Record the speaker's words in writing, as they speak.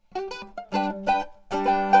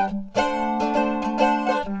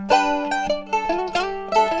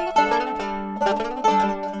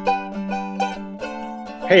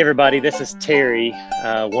Hey everybody, this is Terry,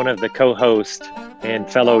 one of the co-hosts and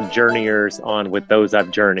fellow journeyers on With Those I've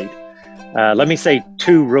Journeyed. Let me say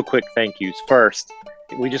two real quick thank yous. First,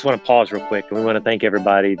 we just want to pause real quick and we want to thank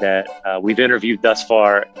everybody that we've interviewed thus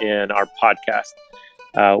far in our podcast.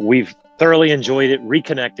 We've thoroughly enjoyed it,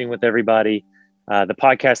 reconnecting with everybody. The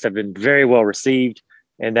podcasts have been very well received,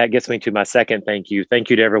 and that gets me to my second thank you. Thank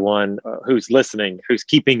you to everyone who's listening, who's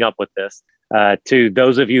keeping up with this. To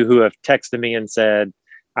those of you who have texted me and said,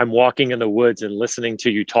 I'm walking in the woods and listening to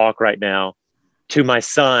you talk right now. To my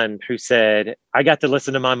son who said, I got to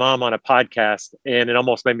listen to my mom on a podcast and it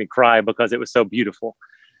almost made me cry because it was so beautiful.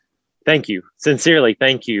 Thank you. Sincerely,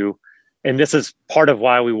 thank you. And this is part of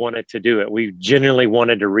why we wanted to do it. We genuinely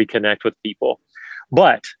wanted to reconnect with people.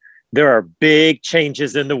 But there are big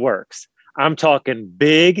changes in the works. I'm talking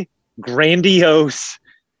big, grandiose.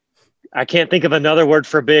 I can't think of another word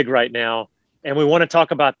for big right now. And we want to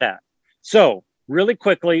talk about that. So really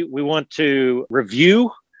quickly, we want to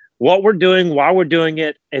review what we're doing, why we're doing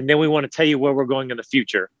it, and then we want to tell you where we're going in the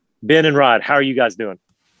future. Ben and Rod, how are you guys doing?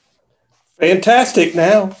 Fantastic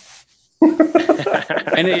now.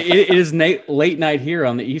 And it is late night here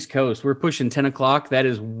on the East Coast. We're pushing 10 o'clock. That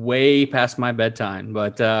is way past my bedtime,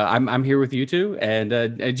 but I'm here with you two.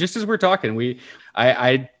 And just as we're talking,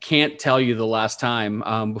 I can't tell you the last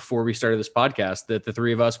time before we started this podcast that the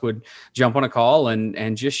three of us would jump on a call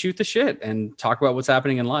and just shoot the shit and talk about what's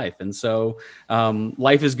happening in life. And so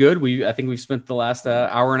life is good. I think we've spent the last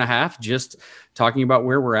hour and a half just talking about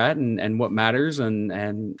where we're at and what matters.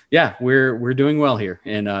 And yeah, we're doing well here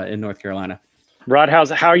in North Carolina. Rod,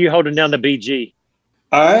 how are you holding down the BG?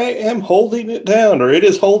 I am holding it down, or it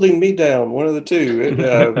is holding me down, one of the two.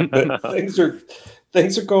 But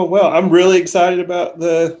things are going well. I'm really excited about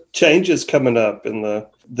the changes coming up and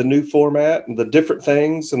the new format and the different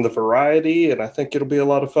things and the variety. And I think it'll be a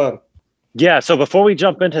lot of fun. Yeah. So before we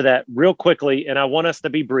jump into that real quickly, and I want us to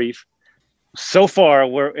be brief. So far,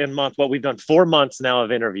 we're in we've done 4 months now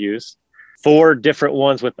of interviews, 4 different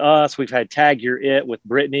ones with us. We've had Tag Your It with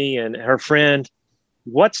Brittany and her friend.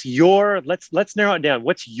 Let's narrow it down.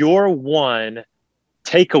 What's your one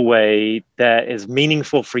takeaway that is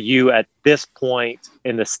meaningful for you at this point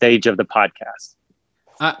in the stage of the podcast?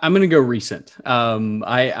 I'm going to go recent.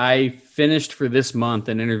 I finished for this month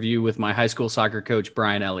an interview with my high school soccer coach,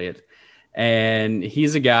 Brian Elliott. And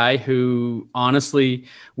he's a guy who, honestly,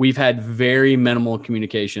 we've had very minimal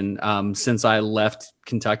communication since I left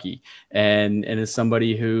Kentucky. And as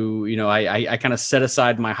somebody who, I kind of set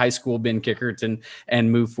aside my high school bin kicker and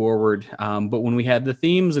move forward. But when we had the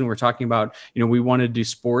themes and we're talking about, we wanted to do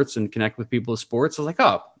sports and connect with people with sports, I was like,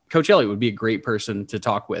 oh, Coach Elliott would be a great person to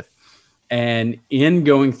talk with. And in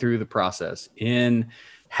going through the process, in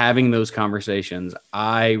having those conversations,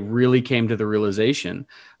 I really came to the realization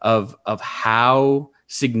of how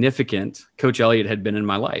significant Coach Elliott had been in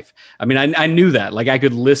my life. I mean, I knew that, like I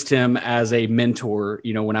could list him as a mentor,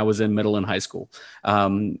 when I was in middle and high school.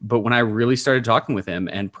 But when I really started talking with him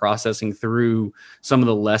and processing through some of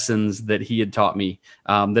the lessons that he had taught me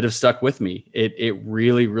that have stuck with me, it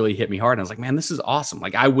really, really hit me hard. And I was like, man, this is awesome.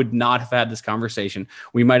 Like I would not have had this conversation.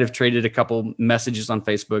 We might have traded a couple messages on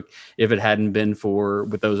Facebook if it hadn't been for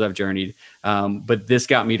With Those I've Journeyed. But this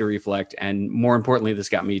got me to reflect. And more importantly, this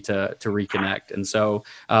got me to reconnect. And so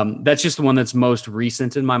that's just the one that's most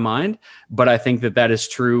recent in my mind. But I think that is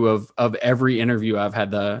true of every interview I've had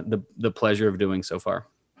the pleasure of doing so far.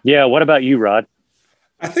 Yeah. What about you, Rod?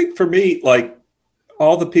 I think for me, like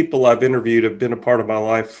all the people I've interviewed have been a part of my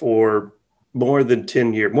life for more than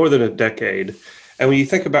 10 years, more than a decade. And when you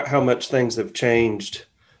think about how much things have changed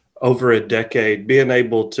over a decade, being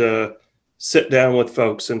able to sit down with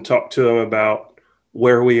folks and talk to them about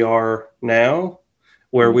where we are now,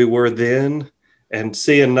 where we were then, and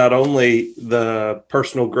seeing not only the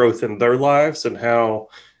personal growth in their lives and how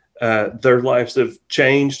their lives have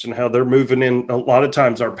changed and how they're moving in. A lot of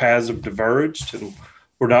times our paths have diverged and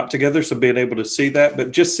we're not together. So being able to see that,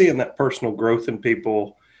 but just seeing that personal growth in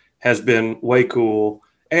people has been way cool.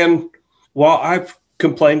 And while I've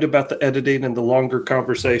complained about the editing and the longer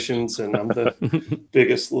conversations, and I'm the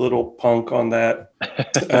biggest little punk on that,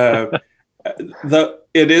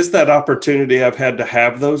 it is that opportunity I've had to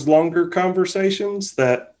have those longer conversations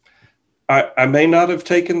that I may not have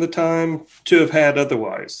taken the time to have had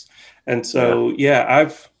otherwise. And so,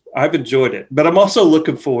 I've enjoyed it, but I'm also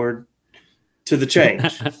looking forward to the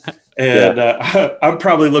change. And I'm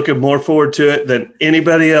probably looking more forward to it than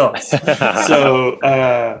anybody else. So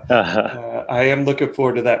I am looking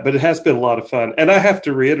forward to that, but it has been a lot of fun. And I have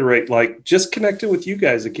to reiterate, like, just connecting with you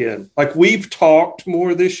guys again. Like, we've talked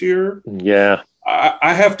more this year. Yeah.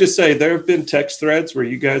 I have to say, there have been text threads where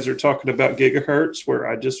you guys are talking about gigahertz where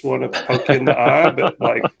I just want to poke in the eye,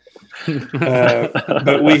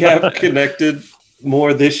 but we have connected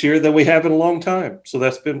more this year than we have in a long time. So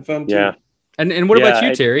that's been fun too. Yeah. And what about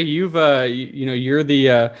you, Terry? You've you're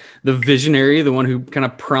the visionary, the one who kind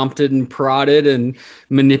of prompted and prodded and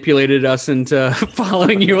manipulated us into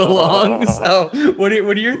following you along. So what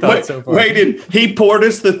are your thoughts so far? Wait, he poured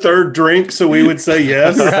us the third drink so we would say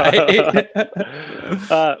yes. Right.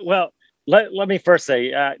 Well, let me first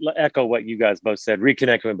say, echo what you guys both said.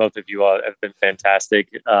 Reconnecting with both of you all have been fantastic.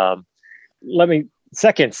 Let me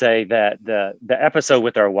second say that the episode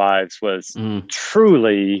with our wives was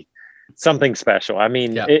truly something special. I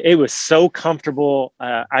mean, it was so comfortable.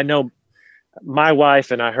 I know my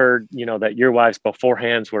wife, and I heard, that your wives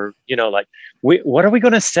beforehand were, like, what are we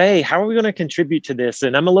going to say? How are we going to contribute to this?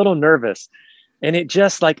 And I'm a little nervous. And it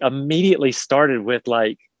just like immediately started with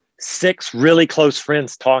like 6 really close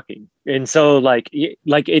friends talking. And so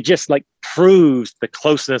it just like proves the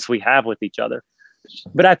closeness we have with each other.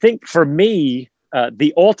 But I think for me,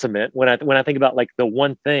 the ultimate, when I think about like the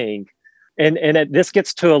one thing, and this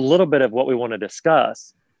gets to a little bit of what we want to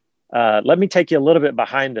discuss. Let me take you a little bit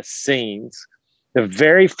behind the scenes. The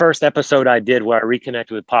very first episode I did where I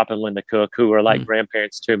reconnected with Pop and Linda Cook, who are like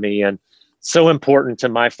grandparents to me and so important to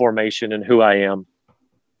my formation and who I am.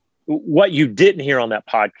 What you didn't hear on that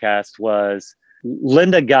podcast was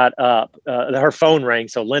Linda got up, her phone rang.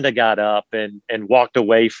 So Linda got up and walked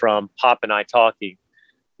away from Pop and I talking.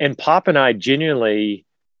 And Pop and I genuinely,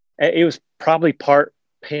 it was probably part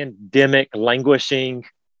pandemic languishing,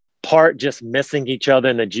 part just missing each other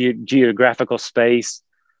in the geographical space.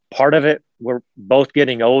 Part of it, we're both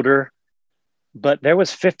getting older, but there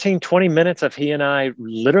was 15, 20 minutes of he and I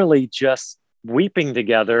literally just weeping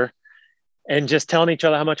together and just telling each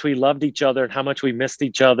other how much we loved each other and how much we missed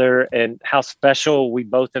each other and how special we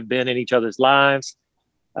both have been in each other's lives.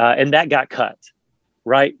 And that got cut,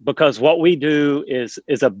 right? Because what we do is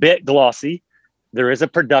a bit glossy. There is a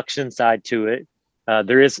production side to it.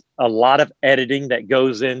 There is a lot of editing that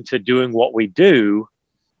goes into doing what we do.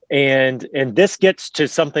 And this gets to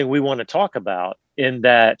something we want to talk about, in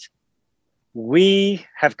that we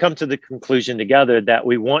have come to the conclusion together that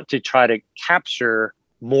we want to try to capture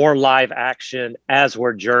more live action as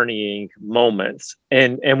we're journeying moments.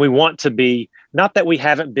 And we want to be, not that we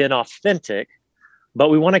haven't been authentic, but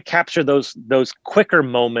we want to capture those quicker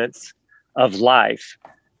moments of life.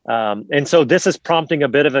 And so this is prompting a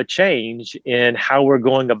bit of a change in how we're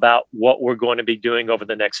going about what we're going to be doing over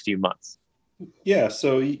the next few months. Yeah.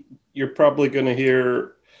 So you're probably going to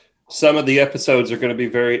hear some of the episodes are going to be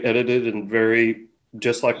very edited and very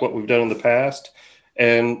just like what we've done in the past.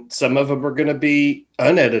 And some of them are going to be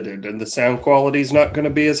unedited and the sound quality is not going to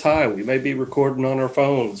be as high. We may be recording on our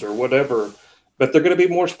phones or whatever, but they're going to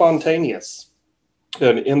be more spontaneous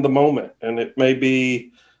and in the moment. And it may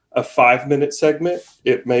be a 5-minute segment.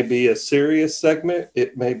 It may be a serious segment.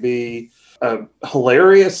 It may be a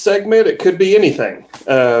hilarious segment. It could be anything.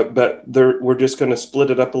 But we're just going to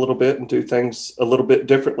split it up a little bit and do things a little bit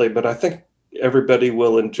differently. But I think everybody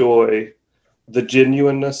will enjoy the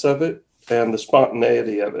genuineness of it and the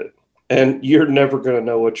spontaneity of it. And you're never going to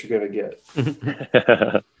know what you're going to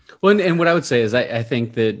get. Well, and what I would say is I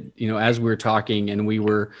think that, as we were talking and we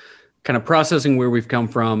were kind of processing where we've come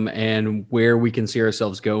from and where we can see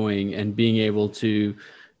ourselves going and being able to,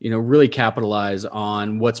 really capitalize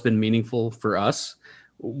on what's been meaningful for us.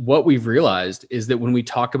 What we've realized is that when we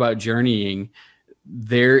talk about journeying,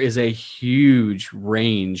 there is a huge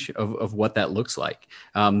range of what that looks like.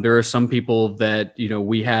 There are some people that,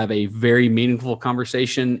 we have a very meaningful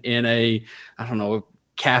conversation in a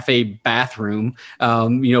cafe bathroom,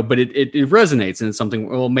 but it resonates and it's something,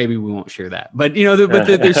 well, maybe we won't share that, but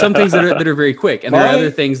there's some things that are very quick, and there are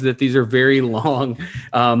other things that these are very long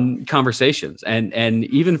conversations. And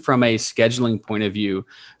even from a scheduling point of view,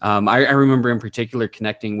 I remember in particular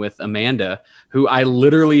connecting with Amanda, who I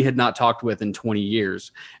literally had not talked with in 20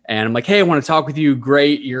 years. And I'm like, hey, I want to talk with you.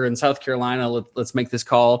 Great. You're in South Carolina. Let's make this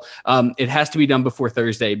call. It has to be done before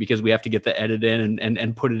Thursday because we have to get the edit in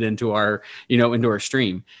and put it into our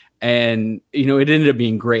stream. And, it ended up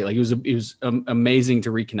being great. Like it was amazing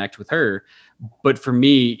to reconnect with her. But for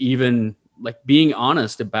me, even like being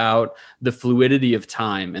honest about the fluidity of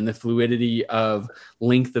time and the fluidity of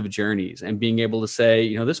length of journeys and being able to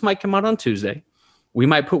say, this might come out on Tuesday. We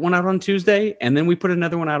might put one out on Tuesday and then we put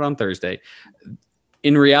another one out on Thursday.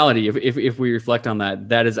 In reality, if we reflect on that,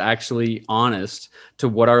 that is actually honest to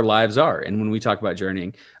what our lives are. And when we talk about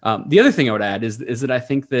journeying, the other thing I would add is that I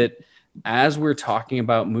think that as we're talking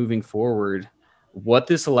about moving forward, What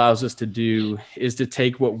this allows us to do is to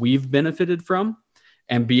take what we've benefited from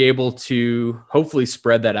and be able to hopefully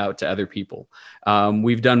spread that out to other people.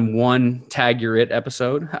 We've done one Tag Your It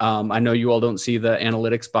episode. I know you all don't see the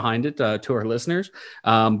analytics behind it to our listeners,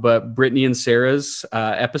 but Brittany and Sarah's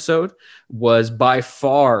episode was by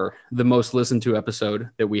far the most listened to episode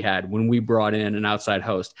that we had when we brought in an outside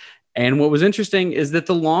host. And what was interesting is that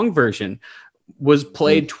the long version was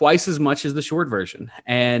played twice as much as the short version.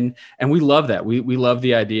 And we love that. We love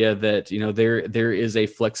the idea that, there is a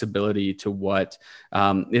flexibility to what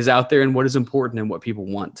is out there and what is important and what people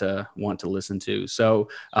want to listen to. So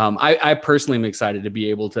I personally am excited to be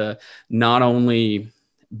able to not only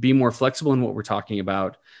be more flexible in what we're talking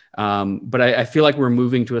about, but I feel like we're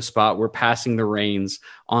moving to a spot where passing the reins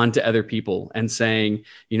on to other people and saying,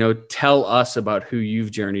 tell us about who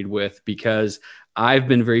you've journeyed with, because I've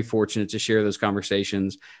been very fortunate to share those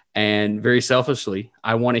conversations, and very selfishly,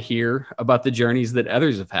 I want to hear about the journeys that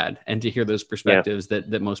others have had and to hear those perspectives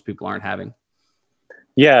that most people aren't having.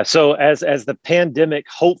 Yeah. So as the pandemic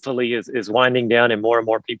hopefully is winding down and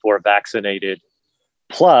more people are vaccinated,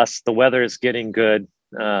 plus the weather is getting good,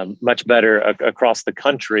 much better across the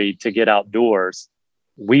country to get outdoors,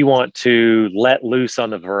 we want to let loose on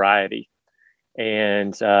the variety.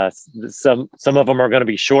 And some of them are going to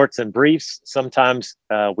be shorts and briefs. Sometimes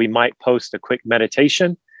we might post a quick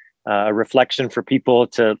meditation, a reflection for people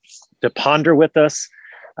to ponder with us.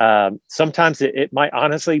 Sometimes it might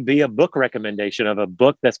honestly be a book recommendation of a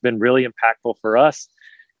book that's been really impactful for us,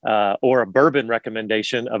 or a bourbon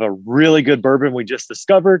recommendation of a really good bourbon we just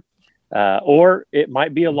discovered. Or it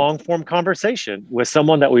might be a long form conversation with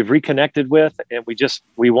someone that we've reconnected with and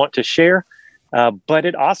we want to share. But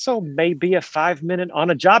it also may be a 5-minute on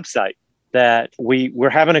a job site that we're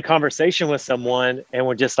having a conversation with someone and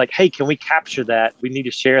we're just like, hey, can we capture that? We need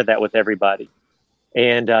to share that with everybody.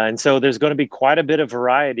 And so there's going to be quite a bit of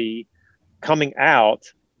variety coming out.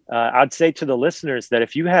 I'd say to the listeners that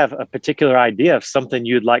if you have a particular idea of something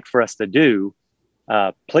you'd like for us to do,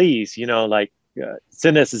 please,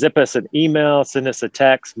 zip us an email, send us a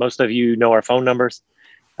text. Most of you know our phone numbers.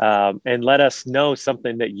 And let us know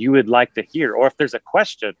something that you would like to hear, or if there's a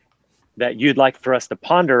question that you'd like for us to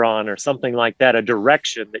ponder on or something like that, a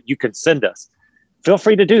direction that you can send us, feel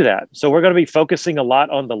free to do that. So we're going to be focusing a lot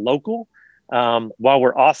on the local, while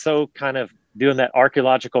we're also kind of doing that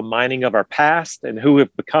archaeological mining of our past and who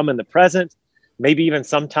we've become in the present, maybe even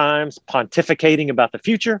sometimes pontificating about the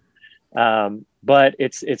future. But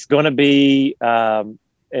it's going to be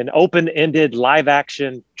an open-ended live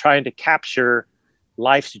action trying to capture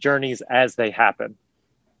life's journeys as they happen.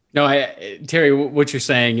 No, Terry, what you're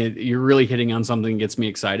saying, you're really hitting on something that gets me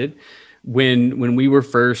excited. When we were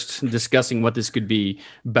first discussing what this could be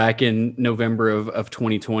back in November of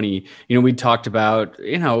 2020, we talked about,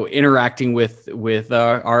 interacting with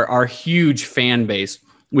our huge fan base,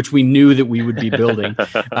 which we knew that we would be building.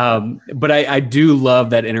 But I do love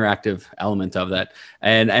that interactive element of that.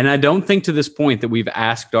 And I don't think to this point that we've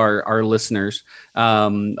asked our listeners,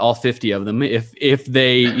 all 50 of them, if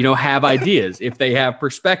they, have ideas, if they have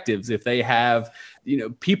perspectives, if they have,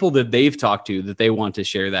 people that they've talked to that they want to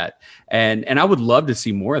share that. And I would love to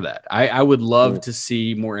see more of that. I would love to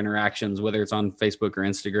see more interactions, whether it's on Facebook or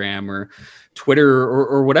Instagram or Twitter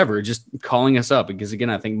or whatever, just calling us up. Because again,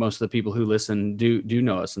 I think most of the people who listen do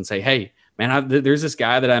know us and say, hey, man, there's this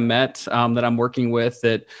guy that I met that I'm working with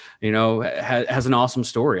that, has an awesome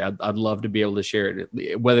story. I'd love to be able to share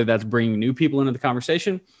it, whether that's bringing new people into the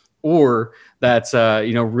conversation or that's,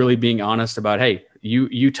 really being honest about, hey,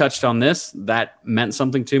 you touched on this, that meant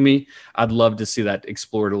something to me. I'd love to see that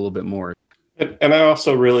explored a little bit more. And I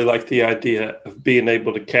also really like the idea of being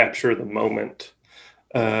able to capture the moment.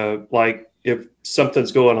 Like if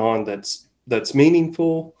something's going on that's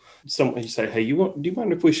meaningful, someone you say, hey, do you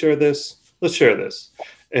mind if we share this? Let's share this.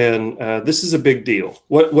 And this is a big deal.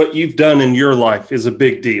 What you've done in your life is a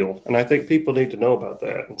big deal. And I think people need to know about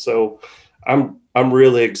that. And so I'm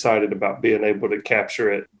really excited about being able to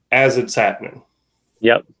capture it as it's happening.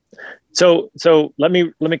 Yep. So let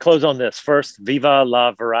me close on this. First, viva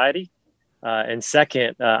la variety. And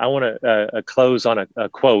second, I want to close on a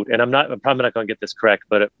quote. And I'm probably not going to get this correct,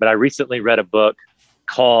 but I recently read a book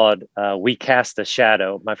called We Cast a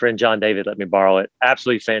Shadow. My friend John David let me borrow it.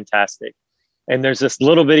 Absolutely fantastic. And there's this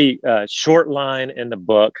little bitty short line in the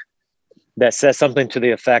book that says something to the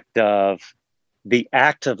effect of, the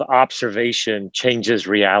act of observation changes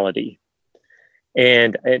reality.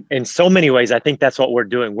 And in so many ways, I think that's what we're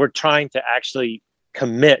doing. We're trying to actually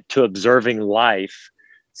commit to observing life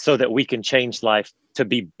so that we can change life to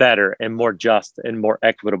be better and more just and more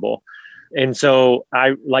equitable. And so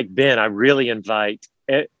like Ben, I really invite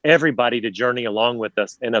everybody to journey along with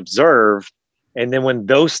us and observe. And then when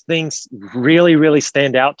those things really, really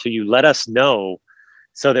stand out to you, let us know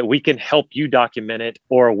so that we can help you document it,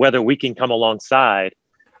 or whether we can come alongside.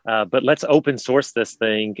 But let's open source this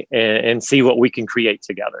thing and see what we can create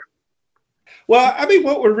together. Well, I mean,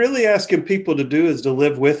 what we're really asking people to do is to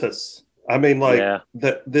live with us. I mean,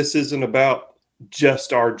 that this isn't about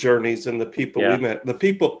just our journeys and the people we met. The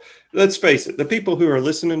people, let's face it, the people who are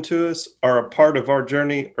listening to us are a part of our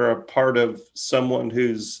journey, or a part of someone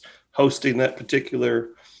who's hosting that particular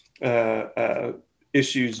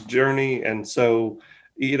issue's journey. And so,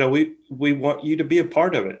 we want you to be a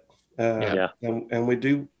part of it. And we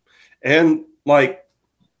do. And like,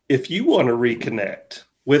 if you want to reconnect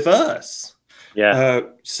with us,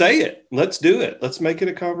 say it. Let's do it. Let's make it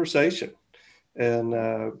a conversation. And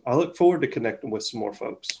I look forward to connecting with some more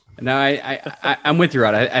folks. No, I'm with you,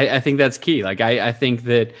 Rod. I think that's key. Like, I think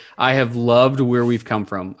that I have loved where we've come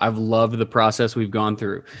from. I've loved the process we've gone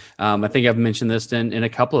through. I think I've mentioned this in a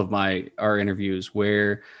couple of our interviews,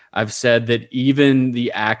 where I've said that even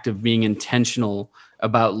the act of being intentional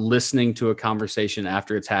about listening to a conversation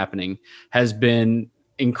after it's happening has been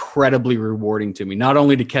incredibly rewarding to me. Not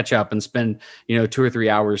only to catch up and spend 2 or 3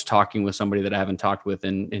 hours talking with somebody that I haven't talked with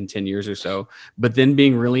in 10 years or so, but then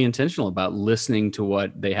being really intentional about listening to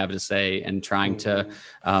what they have to say and trying to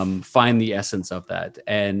find the essence of that.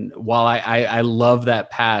 And while I love that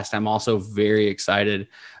past, I'm also very excited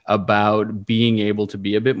about being able to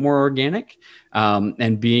be a bit more organic,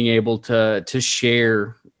 and being able to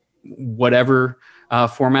share whatever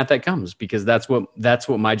format that comes, because that's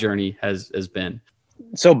what my journey has been.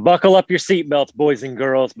 So buckle up your seatbelts, boys and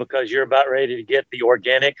girls, because you're about ready to get the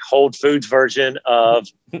organic Whole Foods version of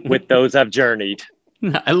With Those I've Journeyed.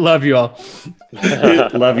 I love you all.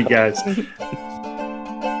 Love you guys.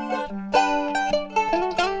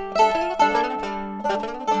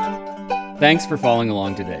 Thanks for following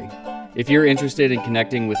along today. If you're interested in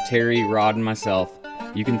connecting with Terry, Rod, and myself,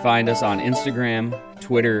 you can find us on Instagram,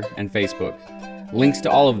 Twitter, and Facebook. Links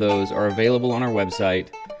to all of those are available on our website,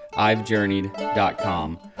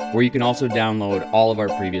 I'veJourneyed.com, where you can also download all of our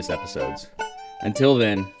previous episodes. Until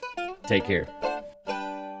then, take care.